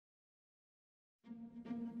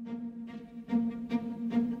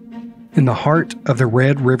In the heart of the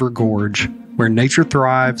Red River Gorge, where nature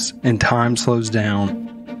thrives and time slows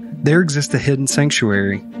down, there exists a hidden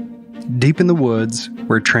sanctuary. Deep in the woods,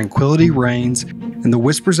 where tranquility reigns and the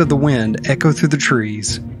whispers of the wind echo through the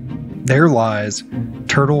trees, there lies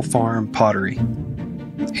Turtle Farm Pottery.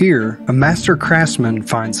 Here, a master craftsman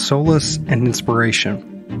finds solace and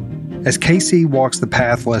inspiration. As Casey walks the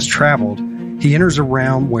path less traveled, he enters a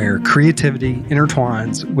realm where creativity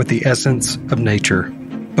intertwines with the essence of nature.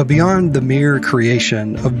 But beyond the mere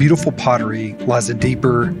creation of beautiful pottery lies a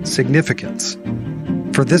deeper significance.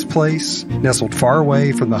 For this place, nestled far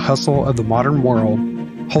away from the hustle of the modern world,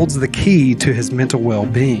 holds the key to his mental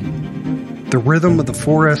well-being. The rhythm of the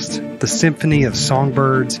forest, the symphony of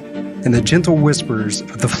songbirds, and the gentle whispers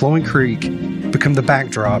of the flowing creek become the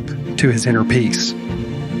backdrop to his inner peace.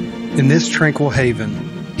 In this tranquil haven,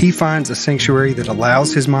 he finds a sanctuary that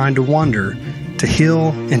allows his mind to wander, to heal,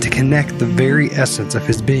 and to connect the very essence of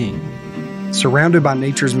his being. Surrounded by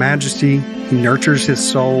nature's majesty, he nurtures his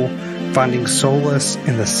soul, finding solace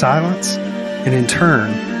in the silence, and in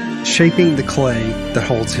turn, shaping the clay that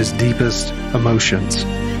holds his deepest emotions.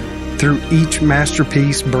 Through each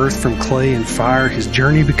masterpiece birthed from clay and fire, his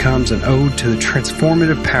journey becomes an ode to the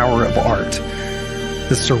transformative power of art,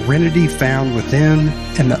 the serenity found within,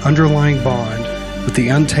 and the underlying bond with the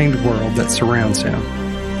untamed world that surrounds him.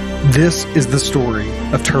 This is the story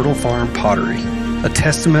of Turtle Farm Pottery, a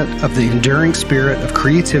testament of the enduring spirit of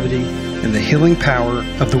creativity and the healing power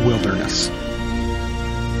of the wilderness.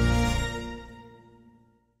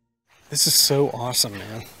 This is so awesome,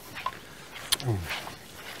 man.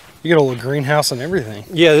 You got a little greenhouse and everything.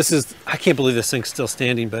 Yeah, this is, I can't believe this thing's still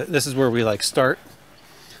standing, but this is where we like start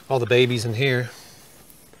all the babies in here.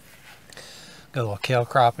 Got a little kale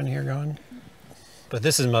crop in here going. But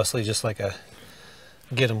this is mostly just like a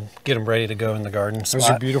get them ready to go in the garden spot. Those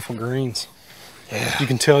are beautiful greens. Yeah. You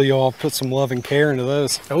can tell you all put some love and care into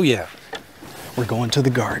those. Oh yeah. We're going to the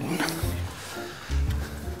garden.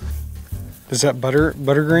 Is that butter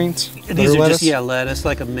greens? These are just, yeah, lettuce,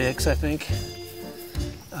 like a mix, I think.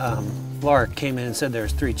 Laura came in and said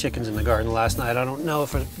there's 3 chickens in the garden last night. I don't know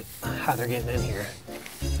how they're getting in here.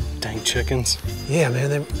 Dang chickens. Yeah, man,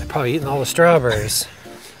 they're probably eating all the strawberries.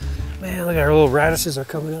 Man, look at our little radishes are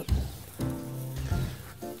coming up.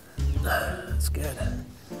 That's good.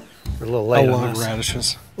 We're a little late on love this.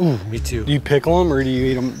 radishes. Ooh, me too. Do you pickle them or do you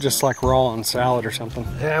eat them just like raw on salad or something?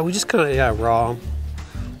 Yeah, we just kind of, yeah, raw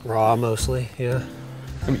mostly, yeah.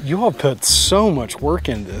 I mean, you all put so much work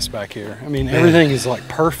into this back here. I mean, everything is like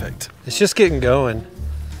perfect. It's just getting going.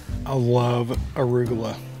 I love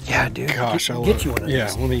arugula. Yeah, dude. Gosh, I love get you one of these.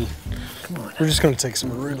 Yeah, let me. Come on. We're just gonna take some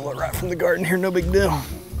arugula right from the garden here. No big deal.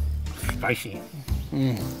 Spicy.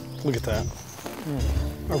 Look at that.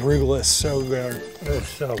 Arugula is so good. It's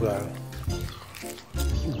so good.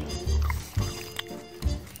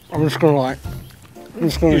 I'm just gonna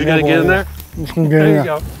You're gonna get in there? I'm just gonna get in There you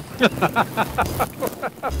there. go.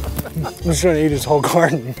 I'm just gonna eat his whole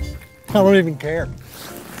garden. I don't even care.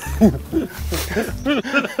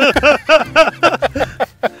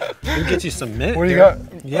 We'll get you some mint. What do you here.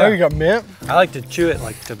 got? Yeah. Oh, you got mint? I like to chew it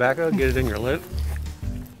like tobacco, get it in your lip.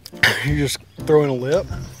 You just throw in a lip?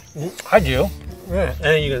 I do. Yeah. And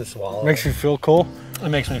then you can swallow Makes you feel cool? it. It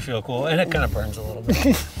makes me feel cool. And it kind of burns a little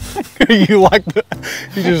bit.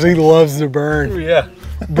 He loves to burn. Yeah.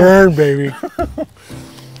 Burn, baby.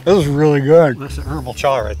 That was really good. That's an herbal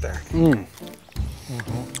chaw right there.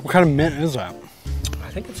 What kind of mint is that? I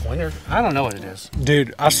think it's winter. I don't know what it is.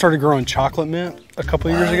 Dude, I started growing chocolate mint a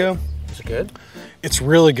couple of years ago. Is it good? It's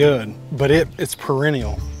really good, but it's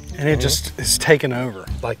perennial and it just is taken over.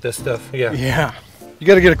 Like this stuff? Yeah. Yeah. You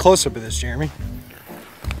got to get a close up of this, Jeremy.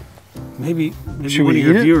 Maybe Should one we of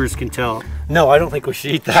your eat it? viewers can tell. No, I don't think we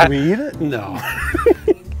should eat that. Should we eat it? No.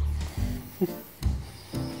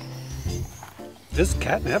 This is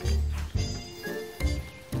catnip.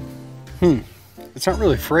 It's not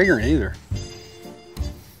really fragrant either.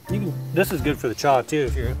 This is good for the chaw too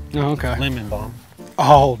if you're Oh, okay. lemon balm.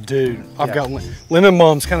 Oh, dude. I've Yeah. got lemon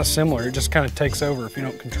balm's kind of similar. It just kind of takes over if you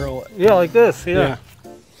don't control it. Yeah, like this. Yeah.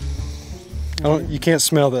 You can't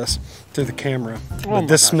smell this through the camera, Oh but my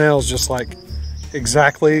this gosh. smells just like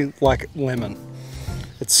exactly like lemon.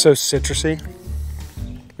 It's so citrusy.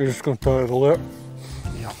 You're just gonna throw it a lip.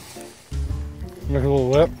 Yeah. Make a little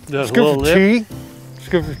lip. Does It's a good little for lip. tea. It's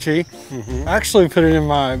good for tea. I actually put it in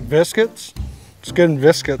my biscuits. It's good in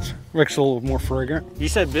biscuits. Makes it a little more fragrant. You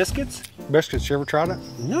said biscuits? Biscuits, you ever tried it?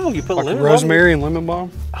 No, you put Like lemon rosemary and lemon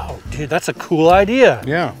balm? balm? Oh, dude, that's a cool idea.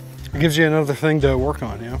 Yeah. It gives you another thing to work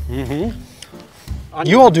on, yeah. Mm-hmm.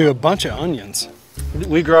 You all do a bunch of onions.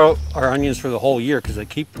 We grow our onions for the whole year because they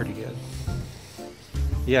keep pretty good.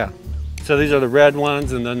 Yeah. So these are the red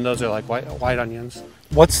ones, and then those are like white onions.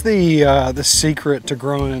 What's the secret to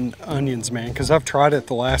growing onions, man? Because I've tried it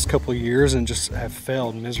the last couple of years and just have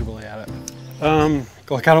failed miserably at it.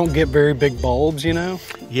 Like I don't get very big bulbs, you know?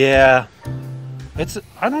 Yeah,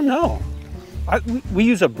 I don't know. We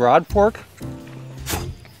use a broad fork.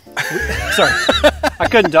 Sorry, I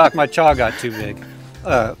couldn't talk. My jaw got too big.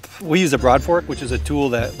 We use a broad fork, which is a tool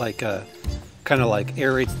that kind of like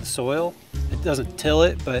aerates the soil. It doesn't till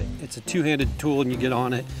it, but it's a two-handed tool, and you get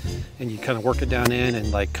on it and you kind of work it down in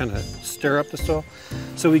and like kind of stir up the soil.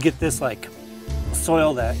 So we get this like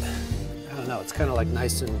soil that, I don't know, it's kind of like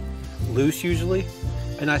nice and loose usually.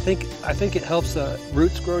 And I think it helps the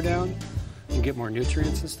roots grow down and get more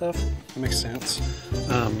nutrients and stuff. That makes sense.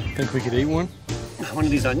 Think we could eat one? One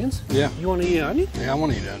of these onions? Yeah. You want to eat an onion? Yeah, I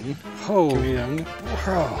want to eat onion. Oh. Can we eat onion?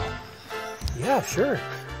 Oh. Yeah, sure.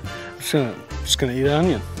 I'm just gonna eat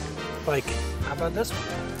onion. Like, how about this one?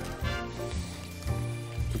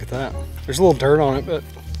 Look at that. There's a little dirt on it, but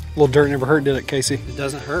a little dirt never hurt, did it, Casey? It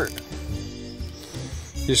doesn't hurt.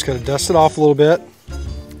 You just gotta dust it off a little bit.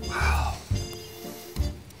 Wow.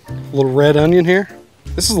 A little red onion here.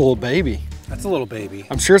 This is a little baby. That's a little baby.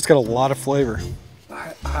 I'm sure it's got a lot of flavor.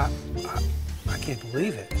 I can't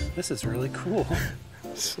believe it. This is really cool.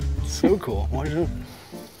 So cool. Why is it?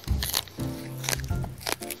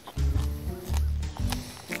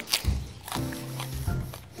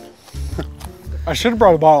 I should have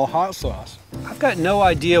brought a bottle of hot sauce. I've got no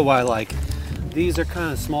idea why like these are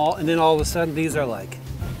kind of small and then all of a sudden these are like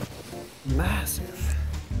massive.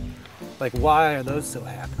 Like why are those so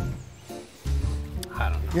happy? I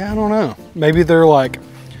don't know. Yeah, I don't know. Maybe they're like,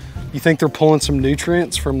 you think they're pulling some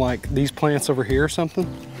nutrients from like these plants over here or something?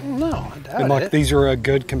 No, I doubt And like it. these are a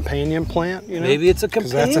good companion plant, you know? Maybe it's a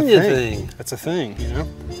 'Cause that's companion a thing. That's a thing, you know?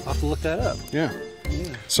 I'll have to look that up. Yeah.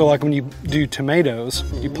 So like when you do tomatoes,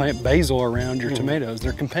 you plant basil around your tomatoes.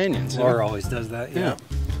 They're companions. you know? Laura always does that, yeah.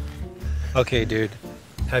 Okay, dude.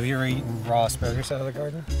 Have you ever eaten raw asparagus out of the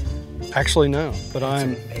garden? Actually, no. But It's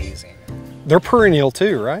amazing. they're perennial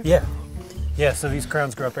too, right? Yeah. Yeah, so these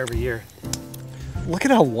crowns grow up every year. Look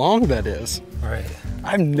at how long that is. Right.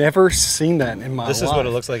 I've never seen that in my life. This is what it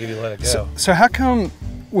looks like if you let it go. So how come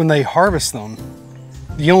when they harvest them,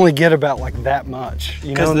 you only get about like that much,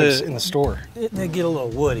 you know, in the store? They get a little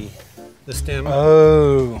woody, the stem.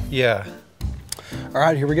 Oh. Yeah. All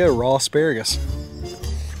right, here we go, raw asparagus.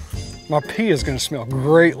 My pea is gonna smell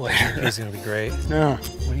great later. It's gonna be great. Yeah.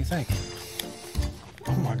 What do you think?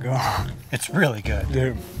 Oh my God. It's really good.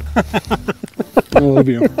 Dude. I love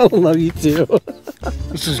you. I love you too.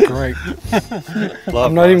 This is great.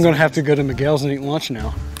 I'm not even gonna have to go to Miguel's and eat lunch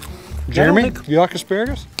now. Jeremy, you like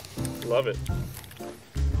asparagus? Love it.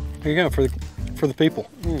 Here you go, for the people.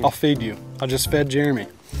 I'll feed you. I just fed Jeremy.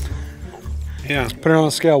 Yeah. Put it on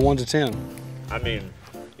a scale, 1 to 10. I mean,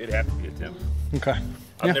 it'd have to be a 10. Okay.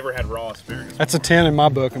 I've Yeah. never had raw asparagus. That's a 10 in my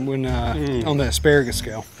book, and when on the asparagus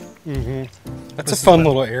scale. Mm-hmm. That's a fun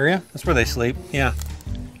little area. That's where they sleep. Yeah.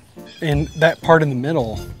 And that part in the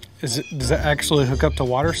middle, does it actually hook up to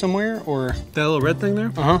water somewhere, or? That little red thing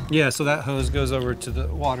there? Uh-huh. Yeah, so that hose goes over to the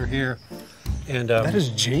water here. And That is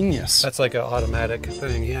genius. that's like an automatic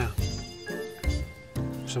thing, yeah.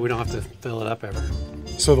 So we don't have to fill it up ever.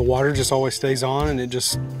 So the water just always stays on, and it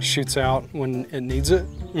just shoots out when it needs it?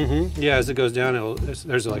 Mm-hmm. Yeah, as it goes down,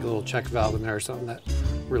 there's like a little check valve in there or something that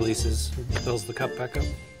releases, fills the cup back up.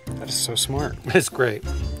 That is so smart. It's great.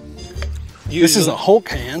 This is a Hulk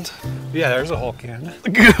hand. Yeah, there's a whole can.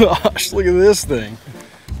 Gosh, look at this thing.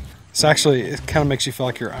 It's actually, it kind of makes you feel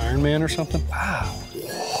like you're Iron Man or something. Wow.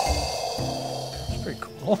 It's pretty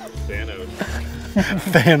cool. Thanos.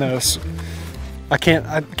 Thanos. I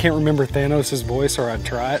can't remember Thanos' voice, or I'd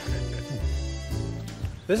try it.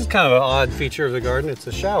 This is kind of an odd feature of the garden. It's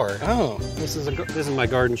a shower. Oh, This is my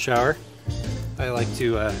garden shower. I like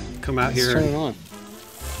to come out let's here. turn it on.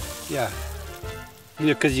 Yeah. You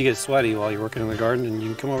know, because you get sweaty while you're working in the garden, and you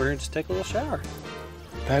can come over here and just take a little shower.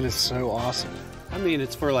 That is so awesome. I mean,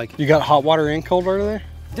 it's for like, You got hot water and cold water there?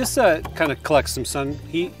 just kind of collects some sun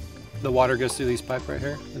heat. The water goes through these pipes right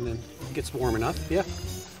here, and then it gets warm enough. Yeah.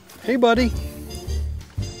 Hey, buddy.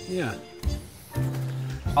 Yeah.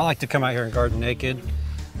 I like to come out here and garden naked,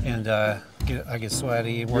 and I get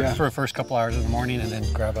sweaty, work Yeah. for the first couple hours in the morning, and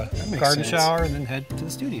then grab a makes garden sense. shower, and then head to the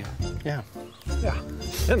studio. Yeah. Yeah,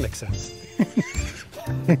 that makes sense.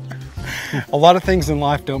 A lot of things in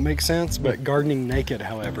life don't make sense, but gardening naked,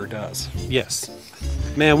 however, does. Yes.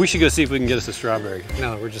 Man, we should go see if we can get us a strawberry.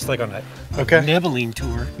 No, we're just like on a Okay. nibbling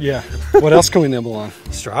tour. Yeah. What else can we nibble on?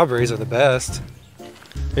 Strawberries are the best.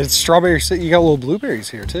 It's strawberry. You got little blueberries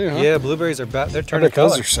here too, huh? Yeah, blueberries are they're I turning bet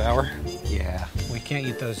those color. are sour. Yeah, we can't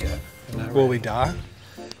eat those yet. Not Will ready. we die?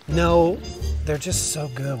 No, they're just so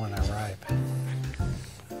good when they're ripe.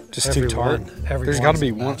 Just too tart. There's got to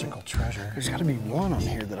be one. Magical treasure. There's got to be one on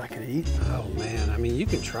here that I could eat. Oh man, I mean, you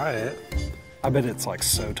can try it. I bet it's like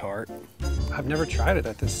so tart, I've never tried it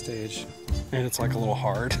at this stage. and it's like a little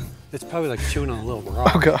hard. It's probably like chewing on a little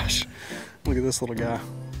rock. Oh gosh, look at this little guy.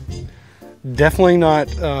 Definitely not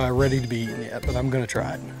ready to be eaten yet, but I'm gonna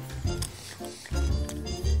try it.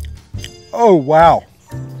 Oh wow,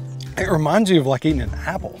 it reminds you of like eating an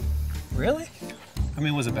apple. Really? I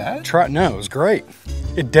mean, was it bad? Try it. No, it was great.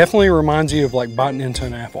 It definitely reminds you of like biting into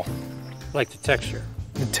an apple. Like the texture.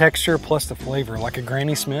 The texture plus the flavor, like a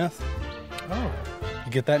Granny Smith. Oh.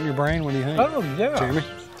 You get that in your brain? What do you think? Oh yeah. Jeremy?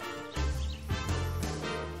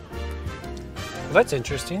 Well, that's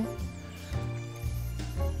interesting.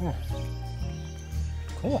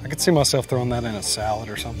 Cool. I could see myself throwing that in a salad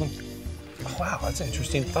or something. Oh, wow, that's an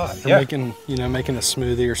interesting thought. Or making, making a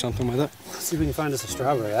smoothie or something with it. Let's see if we can find us a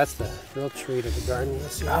strawberry. That's the real treat of the garden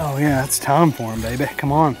this year. Oh yeah, it's time for him, baby.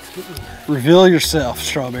 Come on. Reveal yourself,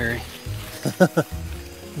 strawberry.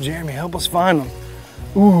 Jeremy, help us find them.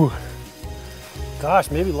 Ooh,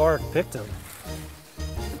 Gosh, maybe Laura picked them.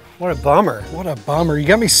 What a bummer. what a bummer. You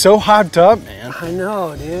got me so hyped up, man. I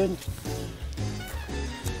know, dude.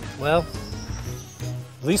 Well,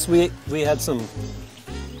 at least we had some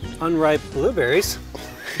unripe blueberries.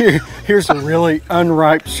 Here's a really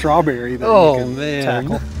unripe strawberry that Oh, you can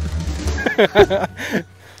man. tackle.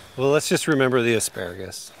 Well, let's just remember the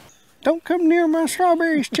asparagus. Don't come near my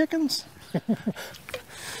strawberries, chickens.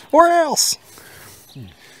 Or else.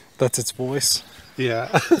 That's its voice.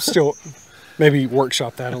 Yeah. Still, maybe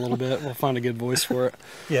workshop that a little bit. We'll find a good voice for it.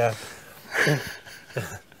 Yeah.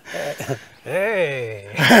 Hey.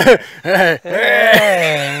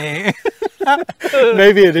 Hey.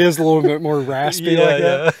 Maybe it is a little bit more raspy like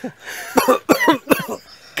that.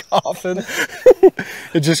 Coughing.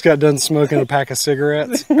 It just got done smoking a pack of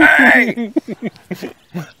cigarettes. Hey!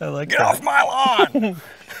 I like Get that. off my lawn!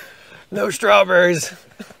 No strawberries.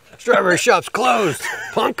 Strawberry shop's closed,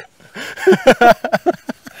 punk.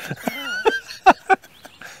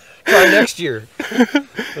 Try next year.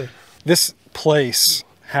 This place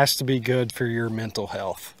has to be good for your mental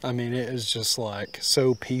health. I mean, it is just like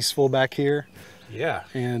so peaceful back here. Yeah.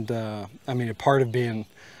 And I mean, a part of being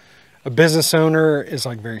a business owner is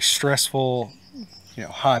like very stressful,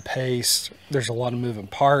 high paced. There's a lot of moving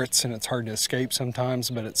parts and it's hard to escape sometimes,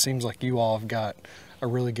 but it seems like you all have got a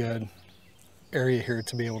really good area here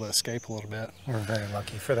to be able to escape a little bit. We're very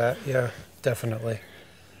lucky for that. Yeah, definitely.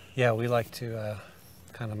 Yeah, we like to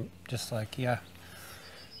kind of just like,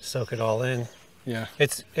 soak it all in. Yeah.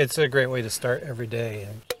 It's a great way to start every day.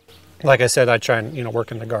 And like I said, I try and,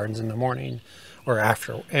 work in the gardens in the morning or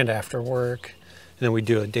after work. And then we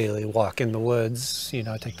do a daily walk in the woods,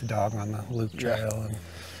 take the dog on the loop trail.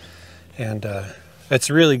 And it's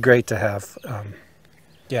really great to have,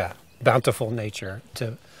 bountiful nature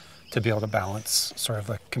to be able to balance sort of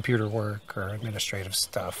like computer work or administrative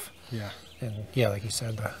stuff. Yeah. And like you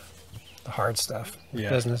said, the hard stuff,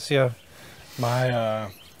 business. My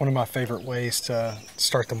one of my favorite ways to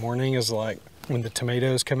start the morning is like when the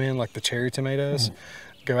tomatoes come in, like the cherry tomatoes.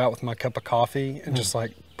 Go out with my cup of coffee and just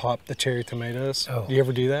like pop the cherry tomatoes. Oh. Do you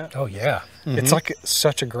ever do that? Oh yeah. It's like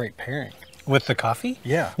such a great pairing. With the coffee?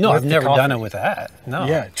 Yeah. No, with I've the never coffee. done it with that. No.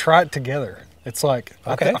 Yeah, try it together. It's like,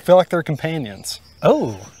 Okay. I feel like they're companions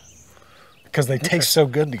Oh. because they taste so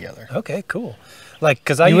good together. Okay. Cool. Like,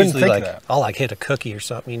 because I You wouldn't usually think like that. I'll like hit a cookie or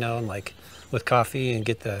something, and like with coffee and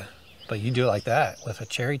get the. But you do it like that with a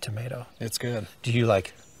cherry tomato. It's good. Do you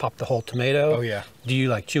like pop the whole tomato? Oh, yeah. Do you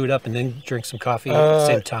like chew it up and then drink some coffee at the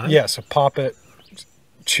same time? Yeah, so pop it,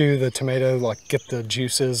 chew the tomato, like get the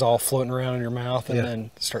juices all floating around in your mouth, and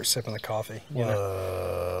then start sipping the coffee.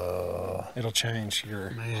 Whoa. It'll change your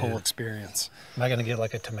whole experience. Am I gonna get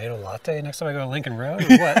like a tomato latte next time I go to Lincoln Road,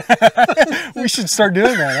 or what? We should start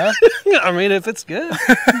doing that, huh? I mean, if it's good,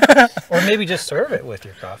 or maybe just serve it with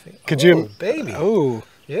your coffee. Could you, baby? Oh,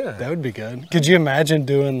 Yeah. that would be good. Could you imagine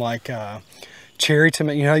doing like cherry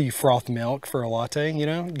tomato? You know how you froth milk for a latte? You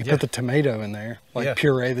put the tomato in there, like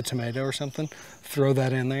puree the tomato or something. Throw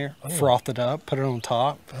that in there, froth it up, put it on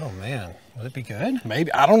top. Oh man, would it be good?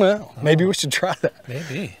 Maybe, I don't know. Maybe we should try that.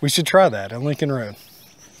 Maybe. We should try that on Lincoln Road.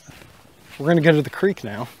 We're gonna go to the creek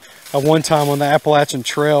now. One time on the Appalachian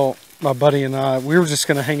Trail, my buddy and I, we were just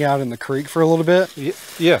gonna hang out in the creek for a little bit.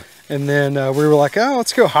 Yeah. And then we were like, oh,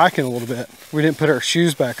 let's go hiking a little bit. We didn't put our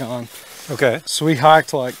shoes back on. Okay. So we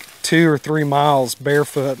hiked like 2 or 3 miles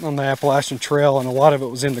barefoot on the Appalachian Trail, and a lot of it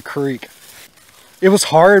was in the creek. It was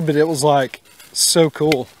hard, but it was like so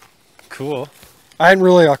cool. Cool. I hadn't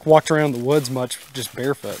really like walked around the woods much just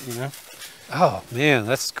barefoot, Oh man,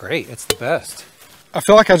 that's great. It's the best. I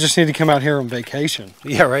feel like I just need to come out here on vacation.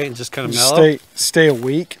 Yeah, right. And just kind of mellow. Stay a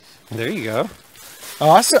week. There you go.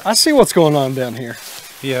 Oh, I see what's going on down here.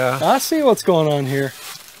 Yeah. I see what's going on here.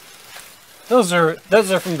 Those are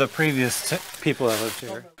from the previous people that lived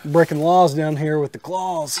here. Breaking laws down here with the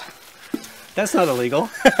claws. That's not illegal.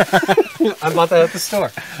 I bought that at the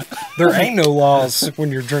store. There ain't no laws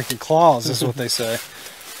when you're drinking claws, is what they say.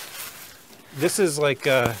 This is like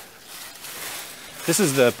this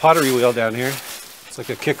is the pottery wheel down here. It's like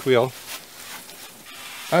a kick wheel.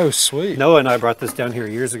 Oh, sweet. Noah and I brought this down here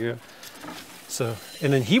years ago. So,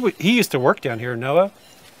 and then he used to work down here, Noah.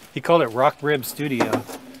 He called it Rock Rib Studio.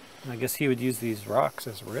 And I guess he would use these rocks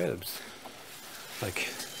as ribs. Like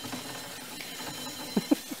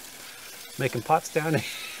making pots down here.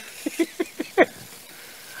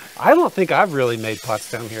 I don't think I've really made pots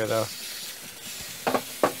down here though.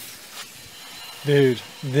 Dude,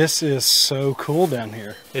 this is so cool down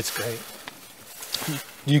here. It's great.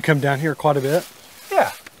 Do you come down here quite a bit?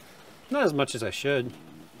 Yeah, not as much as I should.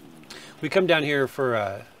 We come down here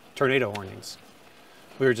for tornado warnings.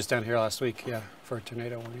 We were just down here last week, yeah, for a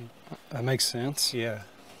tornado warning. That makes sense. Yeah.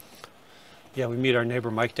 Yeah, we meet our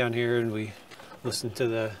neighbor Mike down here and we listen to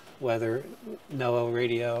the weather, NOAA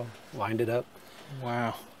radio, wind it up.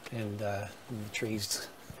 Wow. And the trees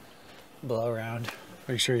blow around.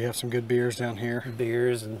 Make sure you have some good beers down here.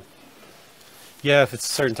 Beers and yeah, if it's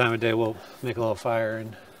a certain time of day, we'll make a little fire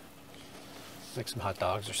and make some hot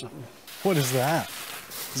dogs or something. What is that?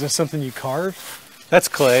 Is that something you carved? That's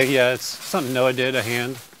clay, yeah. It's something Noah did, a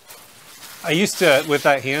hand. I used to, with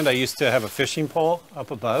that hand, I used to have a fishing pole up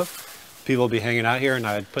above. People would be hanging out here and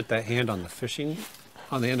I'd put that hand on the fishing,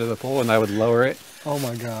 on the end of the pole, and I would lower it. Oh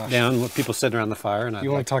my gosh. Down with people sitting around the fire. And I'd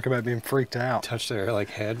you want to talk about being freaked out. Touch their like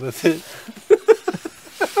head with it.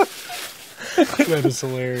 That is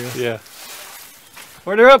hilarious. Yeah.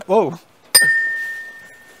 Order up. Whoa.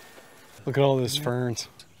 Look at all those ferns.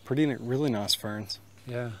 Pretty, really nice ferns.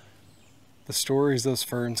 Yeah. The stories those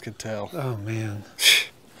ferns could tell. Oh man.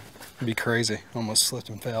 It'd be crazy. Almost slipped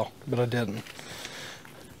and fell, but I didn't.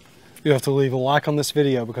 You have to leave a like on this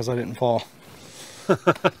video because I didn't fall.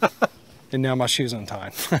 And now my shoe's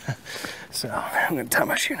untied. So I'm gonna tie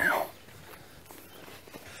my shoe now.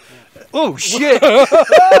 Oh shit!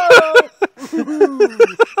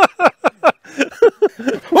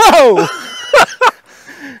 Whoa!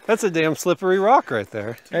 That's a damn slippery rock right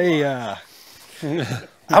there. Hey, I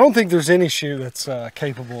don't think there's any shoe that's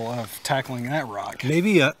capable of tackling that rock.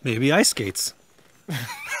 Maybe ice skates.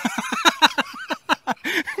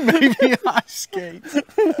 Maybe ice skates.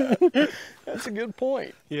 That's a good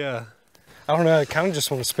point. Yeah. I don't know. I kind of just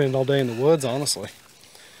want to spend all day in the woods, honestly.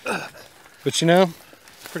 But you know,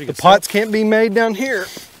 Pretty the good pots can't be made down here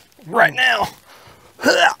right now.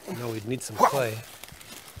 No, we'd need some clay.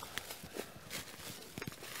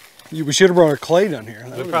 We should have brought our clay down here.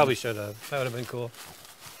 We probably should have. That would have been cool.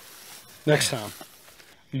 Next time.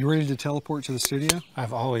 You ready to teleport to the studio?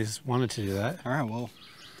 I've always wanted to do that. All right, well,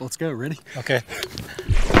 let's go. Ready? Okay.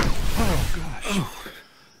 Oh gosh. Oh.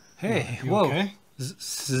 Hey, you whoa. Okay?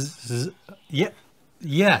 Yeah.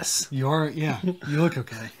 Yes. You are. Yeah. You look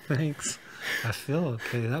okay. Thanks. I feel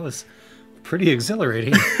okay. That was pretty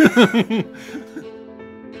exhilarating.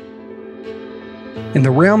 In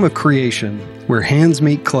the realm of creation, where hands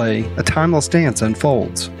meet clay, a timeless dance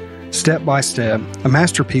unfolds. Step by step, a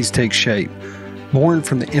masterpiece takes shape, born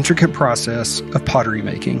from the intricate process of pottery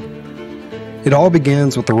making. It all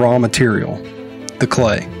begins with the raw material, the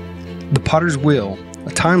clay. The potter's wheel,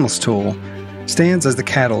 a timeless tool, stands as the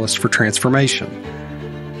catalyst for transformation.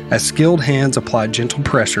 As skilled hands apply gentle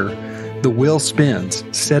pressure, the wheel spins,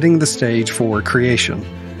 setting the stage for creation.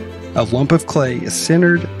 A lump of clay is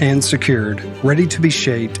centered and secured, ready to be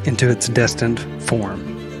shaped into its destined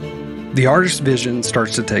form. The artist's vision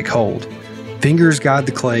starts to take hold. Fingers guide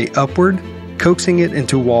the clay upward, coaxing it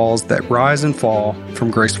into walls that rise and fall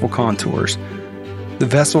from graceful contours. The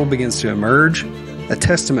vessel begins to emerge, a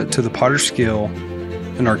testament to the potter's skill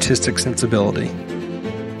and artistic sensibility.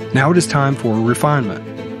 Now it is time for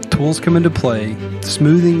refinement. Tools come into play,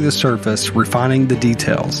 smoothing the surface, refining the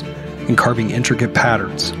details, and carving intricate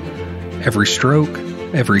patterns. Every stroke,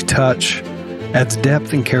 every touch, adds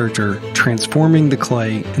depth and character, transforming the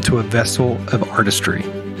clay into a vessel of artistry.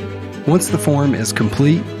 Once the form is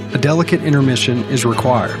complete, a delicate intermission is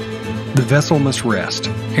required. The vessel must rest,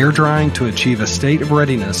 air drying to achieve a state of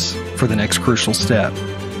readiness for the next crucial step.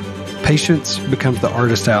 Patience becomes the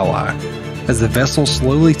artist's ally, as the vessel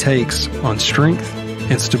slowly takes on strength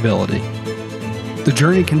and stability. The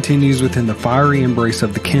journey continues within the fiery embrace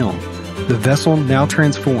of the kiln, The vessel, now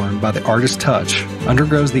transformed by the artist's touch,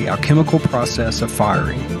 undergoes the alchemical process of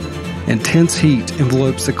firing. Intense heat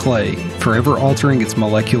envelopes the clay, forever altering its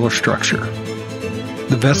molecular structure.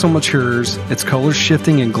 The vessel matures, its colors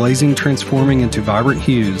shifting and glazing transforming into vibrant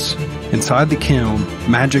hues. Inside the kiln,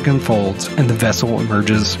 magic unfolds and the vessel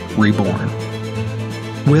emerges reborn.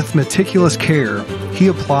 With meticulous care, he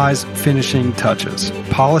applies finishing touches,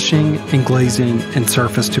 polishing and glazing and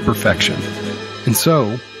surface to perfection. And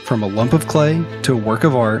so, from a lump of clay to a work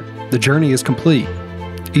of art, the journey is complete.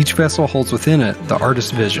 Each vessel holds within it the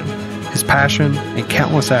artist's vision, his passion, and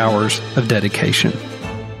countless hours of dedication.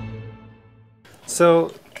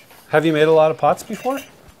 So, have you made a lot of pots before?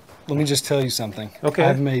 Let me just tell you something. Okay.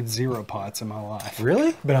 I've made 0 pots in my life.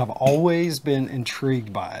 Really? But I've always been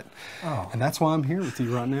intrigued by it. Oh. And that's why I'm here with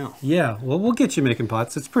you right now. Yeah, well, we'll get you making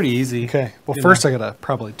pots. It's pretty easy. Okay. Well, You first know. I gotta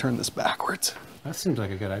probably turn this backwards. That seems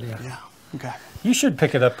like a good idea. Yeah. Okay. You should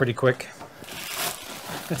pick it up pretty quick.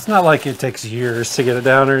 It's not like it takes years to get it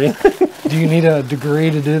down or anything. Do you need a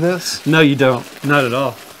degree to do this? No, you don't. Not at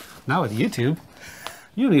all. Not with YouTube.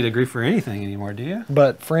 You don't need a degree for anything anymore, do you?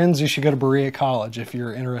 But friends, you should go to Berea College if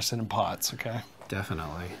you're interested in pots, okay?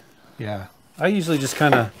 Definitely. Yeah. I usually just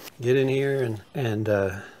kind of get in here and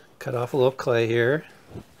cut off a little clay here.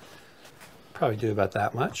 Probably do about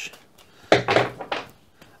that much.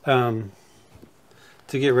 To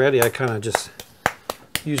get ready, I kind of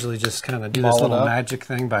usually just kind of do this Ball it little up. magic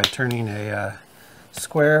thing by turning a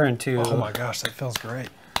square into... Oh my gosh, that feels great.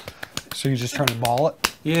 So you're just trying to ball it?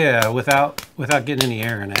 Yeah, without getting any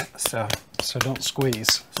air in it. So don't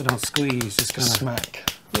squeeze. So don't squeeze, just kind of...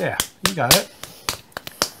 Smack. Yeah, you got it.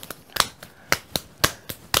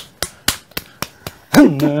 A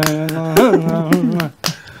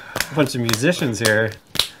bunch of musicians here.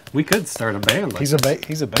 We could start a band. Like He's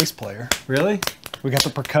a bass player. Really? We got the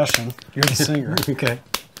percussion. You're the singer. Okay.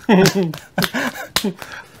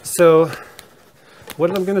 So,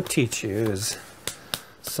 what I'm going to teach you is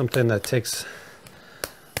something that takes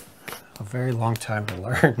a very long time to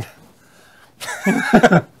learn.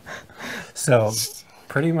 So,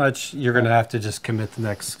 pretty much you're going to have to just commit the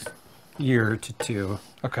next year to 2.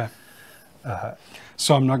 Okay.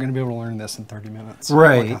 So I'm not going to be able to learn this in 30 minutes.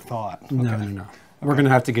 Right. Like I thought. No, Okay. no. We're going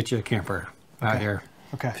to have to get you a camper out Okay. here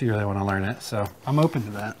Okay. if you really want to learn it. So, I'm open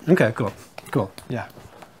to that. okay, cool. Cool. Yeah.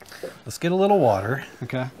 Let's get a little water.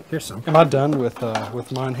 Okay. Here's some. Am I done with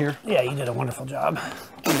mine here? Yeah, you did a wonderful job.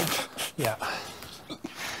 Yeah.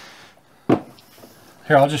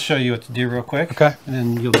 Here, I'll just show you what to do real quick. Okay. And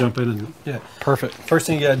then you'll jump in and, yeah. Perfect. First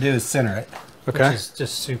thing you gotta do is center it. Okay. Which is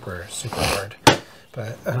just super, super hard.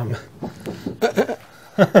 But,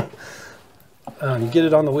 you get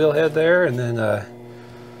it on the wheel head there and then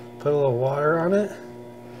put a little water on it.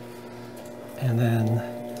 And then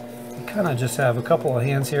you kind of just have a couple of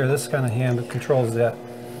hands here. This kind of hand that controls that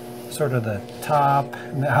sort of the top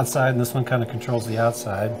and the outside, and this one kind of controls the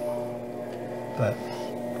outside. But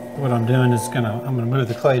what I'm doing is I'm gonna move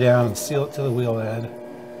the clay down and seal it to the wheel head.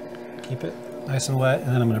 Keep it nice and wet,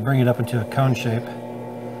 and then I'm gonna bring it up into a cone shape.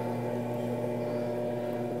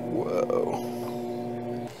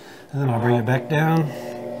 Whoa. And then I'll bring it back down.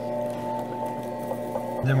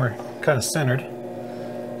 Then we're kind of centered.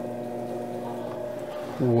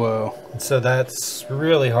 Whoa. And so that's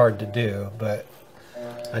really hard to do, but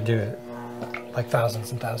I do it like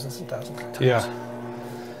thousands and thousands and thousands of times. Yeah.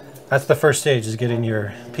 That's the first stage, is getting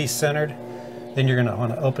your piece centered. Then you're gonna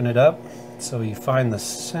wanna open it up. So you find the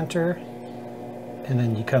center, and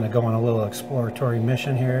then you kind of go on a little exploratory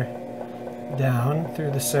mission here. Down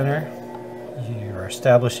through the center, you're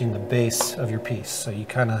establishing the base of your piece. So you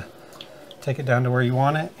kind of take it down to where you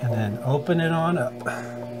want it, and then open it on up.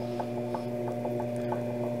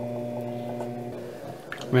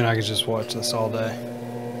 I mean, I could just watch this all day.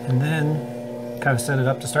 And then kind of set it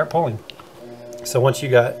up to start pulling. So once you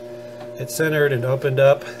got it centered and opened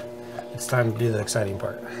up, it's time to do the exciting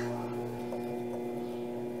part.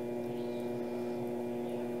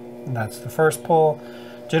 And that's the first pull.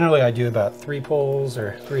 Generally I do about 3 pulls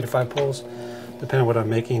or 3 to 5 pulls, depending on what I'm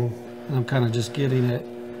making. And I'm kind of just getting it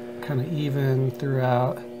kind of even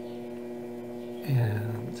throughout.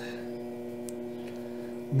 And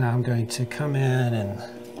now I'm going to come in and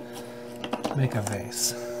make a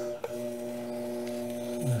vase.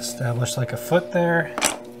 Establish like a foot there.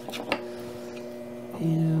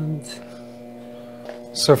 And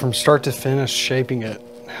So from start to finish shaping it,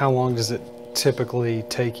 how long does it typically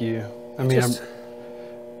take you? I mean, I'm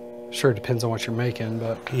sure it depends on what you're making,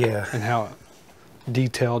 but yeah. and how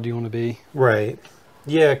detailed you want to be. Right.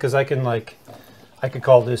 Yeah, because I could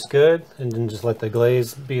call this good and then just let the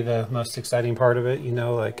glaze be the most exciting part of it, you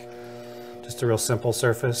know, like just a real simple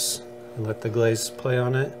surface. and let the glaze play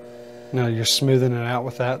on it. No, you're smoothing it out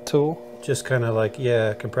with that tool? Just kind of like,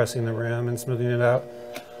 yeah, compressing the rim and smoothing it out.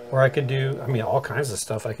 Or I could do, I mean, all kinds of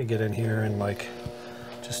stuff I could get in here and like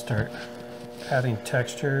just start adding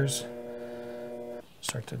textures.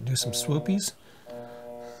 Start to do some swoopies.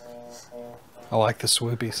 I like the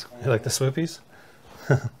swoopies. You like the swoopies?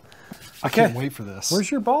 I can't wait for this.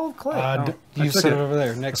 Where's your ball of clay? You set it over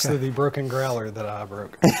there next to the broken growler that I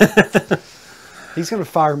broke. He's going to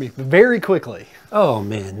fire me very quickly. Oh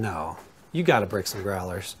man, no. You got to break some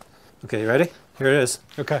growlers. Okay, you ready? Here it is.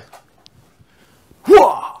 Okay.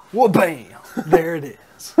 Whoa! Whoa, bam! There it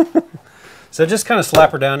is. So just kind of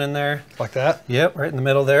slap her down in there. Like that? Yep, right in the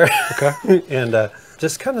middle there. Okay. And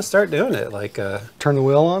just kind of start doing it. Like, turn the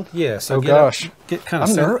wheel on? yeah. So Oh, get gosh. Get kind of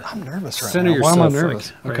I'm nervous right center now. yourself. Why am I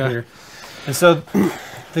nervous? Like, Okay. right here. And so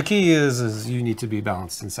the key is you need to be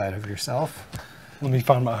balanced inside of yourself. Let me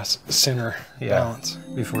find my center balance.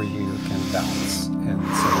 Before you can balance and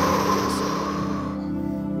center.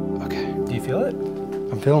 Okay. Do you feel it?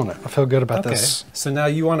 I'm feeling it. I feel good about this So now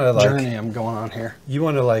you want to like journey I'm going on here. you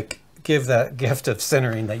want to like give that gift of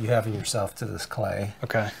centering that you have in yourself to this clay.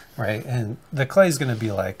 Okay. Right? And the clay is going to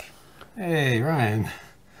be like, hey, Ryan,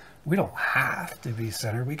 we don't have to be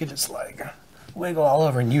centered. We could just like wiggle all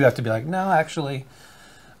over. And you have to be like, no, actually,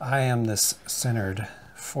 I am this centered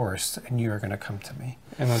force and you are going to come to me.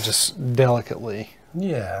 And I'll just delicately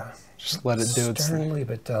Just let it do its thing. sternly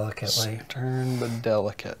but delicately. Stern but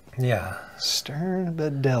delicate. Yeah. Stern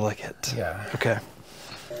but delicate. Yeah. Okay.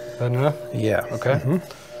 That enough? Yeah. Okay.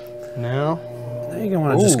 Now Now you're going to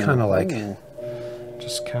want to just kind of like,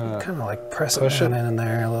 just kind of like press push it down in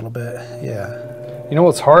there a little bit. Yeah. You know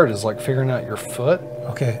what's hard is like figuring out your foot.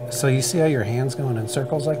 Okay, so you see how your hand's going in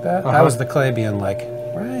circles like that? That was the clay being like,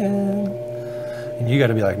 Ryan. And you got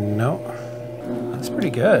to be like, no, that's pretty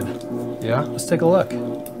good. Yeah. Let's take a look.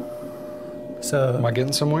 So, Am I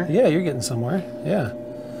getting somewhere? yeah, you're getting somewhere. Yeah.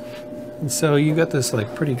 And so you got this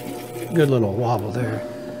like pretty good little wobble there.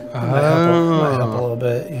 Might help a little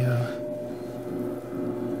bit, yeah.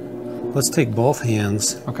 Let's take both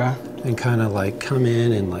hands Okay. and kind of like come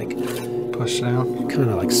in and like Push down. kind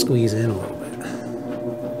of like squeeze in a little bit.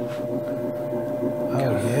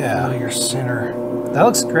 Oh yeah. Now your center. That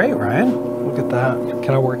looks great, Ryan. Look at that.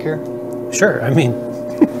 Can I work here? Sure. I mean,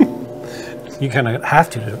 you kind of have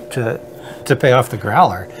to pay off the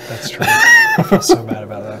growler. That's true. I feel so bad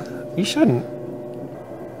about that. You shouldn't.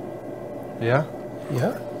 Yeah.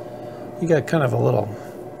 Yeah. You got kind of a little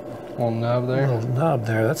Nub there. nub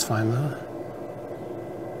there. That's fine though.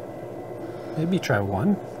 Maybe try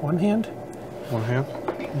one hand. One hand.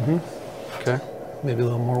 Mm-hmm. Okay. Maybe a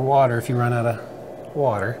little more water if you run out of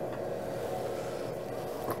water.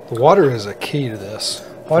 The water is a key to this.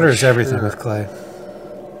 Water is everything sure. with clay.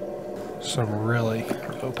 So I'm really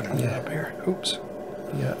opening it up here. Oops.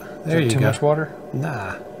 Yeah. Is There you too go. much water?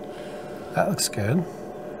 Nah. That looks good.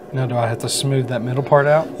 Now do I have to smooth that middle part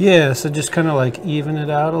out? Yeah, so just kind of like even it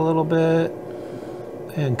out a little bit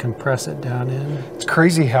and compress it down in. It's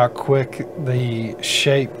crazy how quick the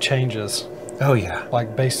shape changes, Oh yeah.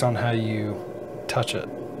 like based on how you touch it.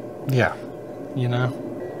 Yeah. You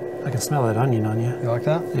know? I can smell that onion on you. You like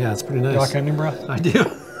that? Yeah, it's pretty nice. You like onion breath? I do.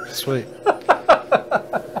 Sweet.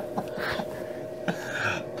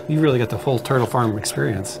 You really got the full Turtle Farm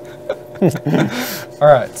experience. All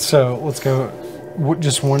right, so let's go.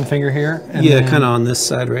 Just one finger here? And Yeah, then- kind of on this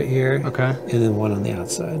side right here. Okay. And then one on the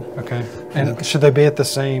outside. Okay. And should they be at the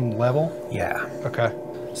same level? Yeah. Okay.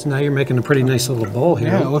 So now you're making a pretty nice little bowl here.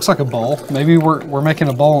 Yeah, it looks like a bowl. Maybe we're making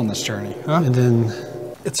a bowl on this journey, huh? And then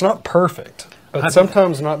It's not perfect, but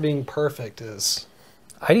sometimes not being perfect is.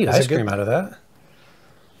 I'd eat Is it ice good? cream out of that.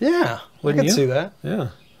 Yeah, Wouldn't I can you? see that. Yeah.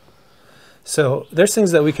 So there's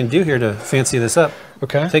things that we can do here to fancy this up.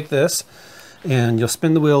 Okay. Take this and you'll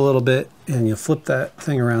spin the wheel a little bit and you'll flip that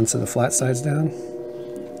thing around so the flat side's down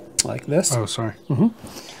like this. Oh, sorry. And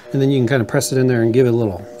then you can kind of press it in there and give it a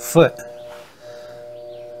little foot.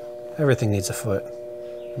 Everything needs a foot.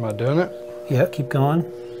 Am I doing it? Yeah, keep going.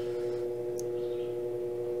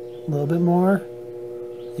 A little bit more.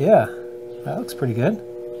 Yeah, that looks pretty good.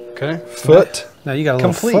 Okay. Foot. Now you got a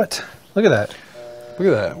little Complete. foot. Look at that. Look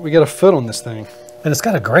at that. We got a foot on this thing. And it's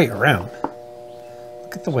got a great rim.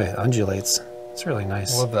 Look at the way it undulates. It's really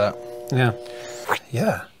nice. Love that. Yeah.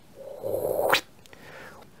 Yeah.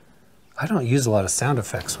 I don't use a lot of sound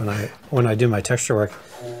effects when I do my texture work.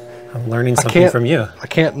 I'm learning something from you. I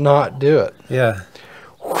can't not do it. Yeah.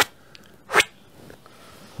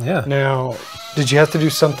 Yeah. Now, did you have to do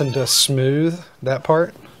something to smooth that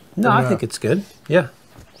part? No, Or I no? think it's good. Yeah.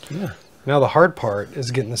 Yeah. Now the hard part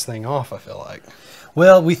is getting this thing off, I feel like.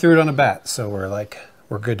 Well, we threw it on a bat, so we're like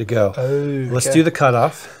we're good to go. Oh, Let's okay. do the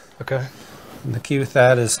cutoff. Okay. And the key with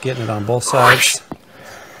that is getting it on both sides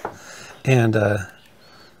and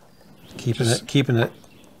keeping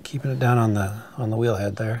it down on the wheel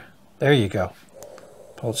head there. There you go.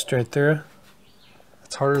 Pull it straight through.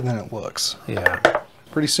 It's harder than it looks. Yeah.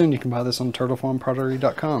 Pretty soon you can buy this on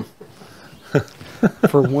turtlefarmpottery.com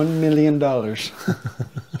for $1 million.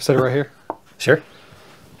 Set it right here. Sure.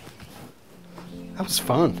 That was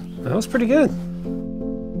fun. That was pretty good.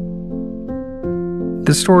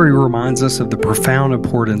 This story reminds us of the profound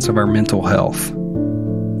importance of our mental health.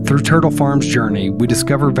 Through Turtle Farm's journey, we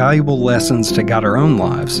discover valuable lessons to guide our own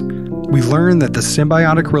lives. We learn that the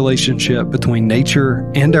symbiotic relationship between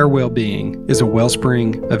nature and our well-being is a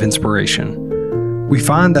wellspring of inspiration. We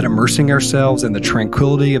find that immersing ourselves in the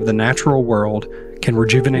tranquility of the natural world can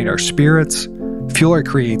rejuvenate our spirits, fuel our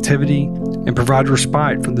creativity, and provide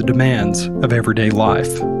respite from the demands of everyday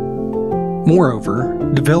life.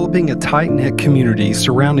 Moreover, developing a tight-knit community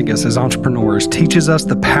surrounding us as entrepreneurs teaches us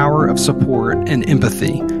the power of support and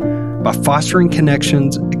empathy. By fostering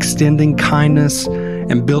connections, extending kindness,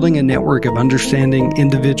 and building a network of understanding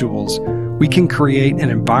individuals, we can create an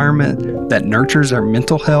environment that nurtures our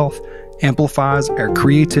mental health, amplifies our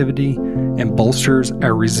creativity, and bolsters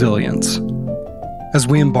our resilience. As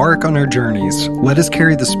we embark on our journeys, let us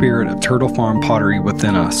carry the spirit of Turtle Farm Pottery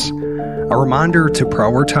within us. A reminder to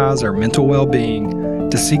prioritize our mental well-being,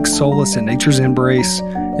 to seek solace in nature's embrace,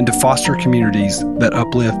 and to foster communities that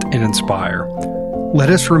uplift and inspire. Let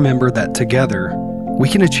us remember that together, we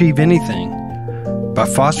can achieve anything. By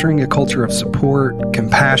fostering a culture of support,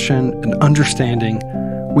 compassion, and understanding,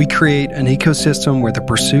 we create an ecosystem where the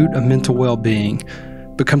pursuit of mental well-being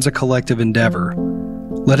becomes a collective endeavor.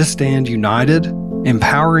 Let us stand united,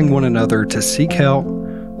 empowering one another to seek help,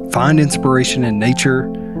 find inspiration in nature,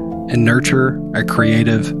 and nurture our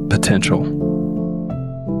creative potential.